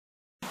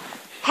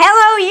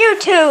Hello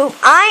YouTube!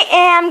 I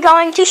am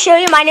going to show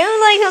you my new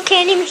Lego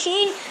candy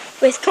machine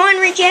with corn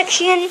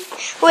rejection,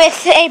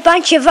 with a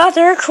bunch of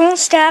other cool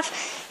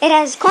stuff. It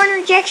has corn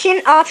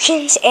rejection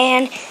options,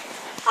 and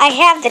I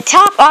have the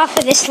top off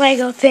of this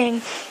Lego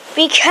thing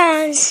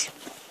because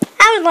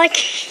I would like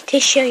to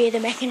show you the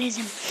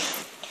mechanism.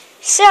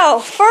 So,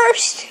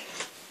 first,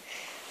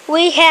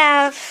 we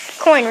have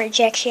coin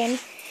rejection.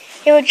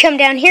 It would come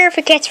down here if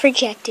it gets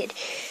rejected.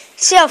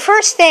 So,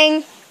 first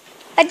thing,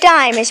 a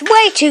dime is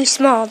way too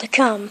small to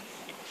come.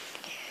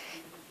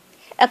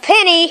 A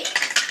penny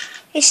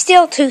is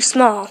still too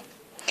small.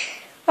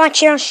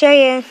 Watch, I'll show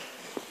you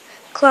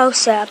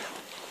close up.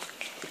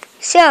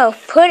 So,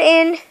 put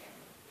in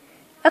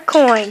a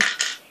coin.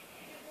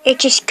 It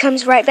just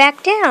comes right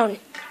back down.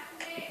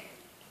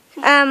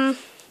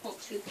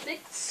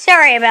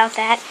 Sorry about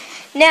that.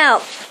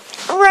 Now,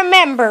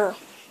 remember,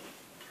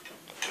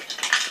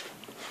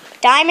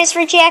 dime is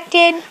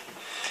rejected.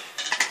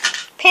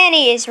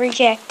 Penny is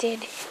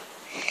rejected.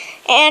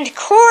 And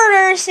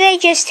quarters, they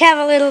just have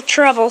a little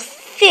trouble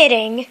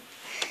fitting.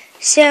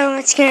 So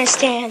it's gonna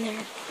stay in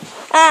there.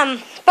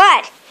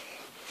 But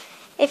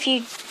if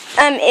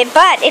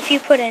you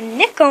put a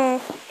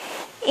nickel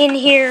in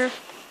here,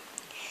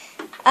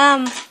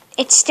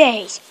 it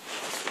stays.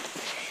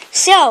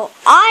 So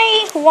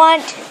I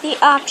want the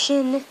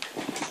option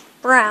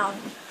brown.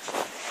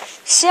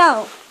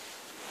 So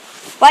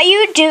what you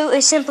would do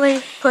is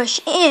simply push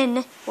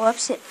in.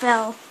 Whoops, it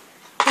fell.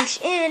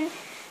 Push in,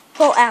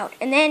 pull out,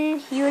 and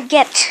then you would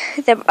get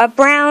a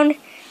brown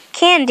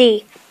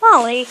candy.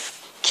 Molly,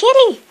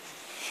 kitty.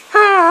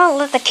 I'll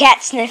let the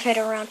cat sniff it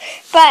around.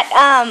 But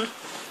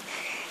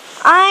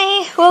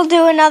I will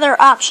do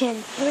another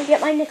option. Let me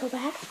get my nickel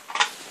back.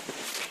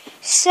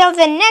 So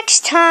the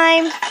next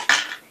time,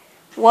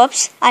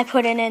 whoops, I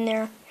put it in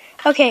there.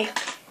 Okay,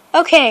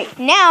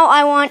 now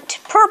I want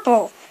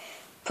purple.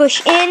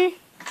 Push in,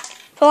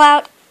 pull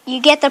out,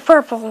 you get the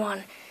purple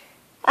one.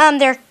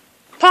 They're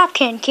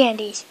popcorn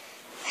candies.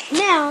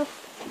 Now,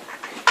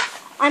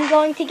 I'm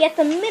going to get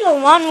the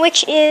middle one,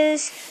 which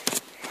is,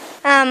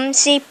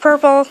 see,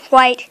 purple,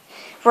 white,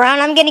 brown.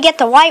 I'm going to get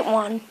the white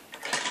one.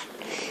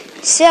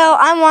 So,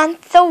 I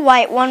want the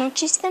white one,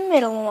 which is the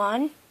middle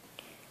one.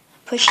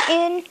 Push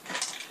in,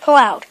 pull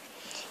out.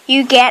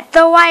 You get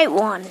the white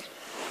one.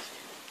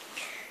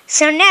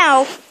 So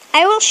now,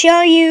 I will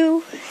show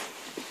you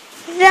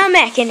the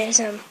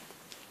mechanism.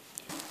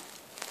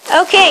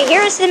 Okay,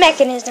 here's the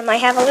mechanism. I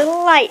have a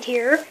little light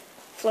here,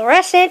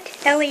 fluorescent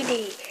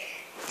LED.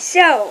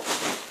 So,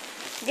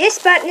 this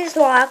button is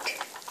locked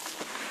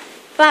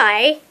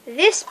by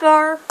this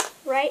bar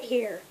right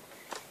here.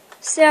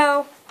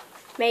 So,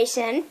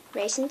 Mason,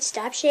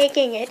 stop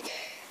shaking it.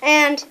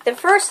 And the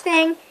first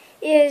thing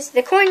is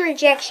the coin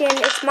rejection.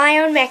 It's my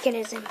own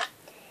mechanism.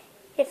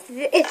 If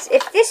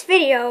this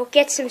video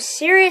gets some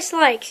serious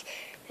likes,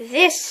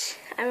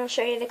 I will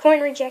show you the coin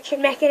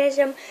rejection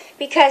mechanism,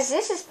 because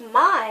this is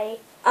my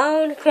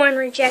own coin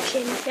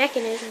rejection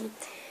mechanism.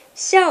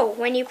 So,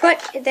 when you put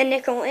the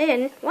nickel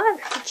in, what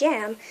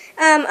jam,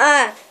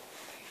 I'll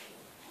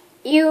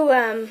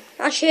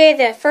show you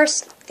the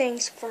first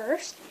things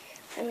first.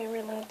 Let me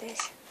reload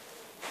this.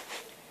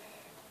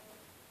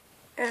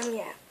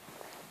 Yeah.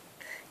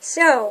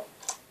 So,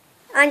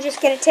 I'm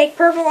just going to take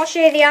purple. I'll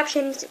show you the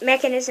options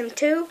mechanism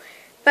too,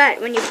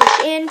 but when you push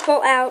in,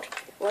 pull out,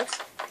 whoops,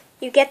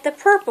 you get the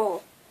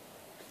purple.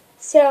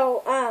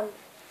 So,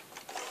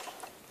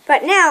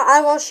 but now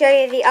I will show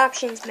you the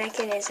options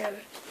mechanism.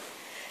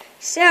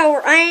 So,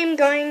 I'm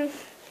going,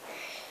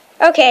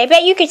 okay, I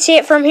bet you could see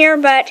it from here,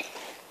 but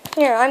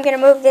here, I'm going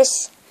to move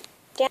this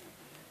down.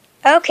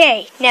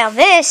 Okay, now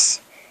this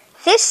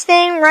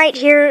thing right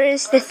here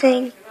is the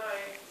thing.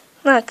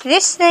 Look,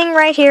 this thing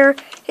right here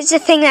is the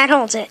thing that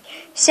holds it.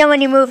 So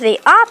when you move the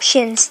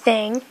options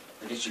thing,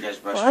 did you guys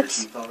brush your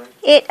teeth already?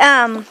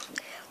 It,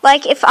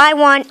 like if I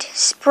want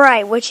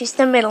Sprite, which is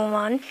the middle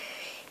one,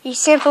 you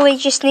simply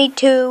just need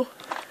to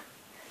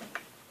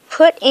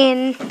put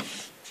in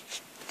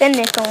the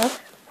nickel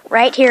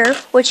right here,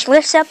 which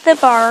lifts up the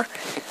bar,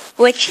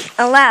 which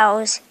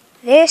allows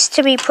this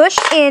to be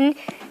pushed in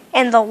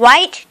and the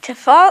white to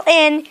fall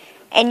in,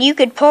 and you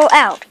could pull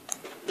out.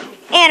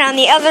 And on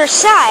the other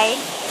side,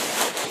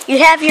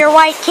 you have your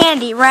white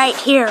candy right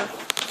here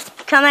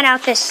coming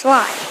out this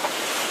slide.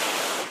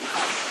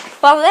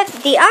 Well,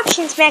 the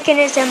options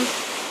mechanism,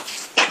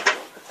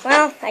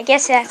 well, I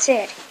guess that's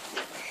it.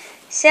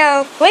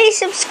 So, please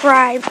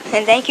subscribe,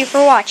 and thank you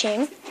for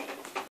watching.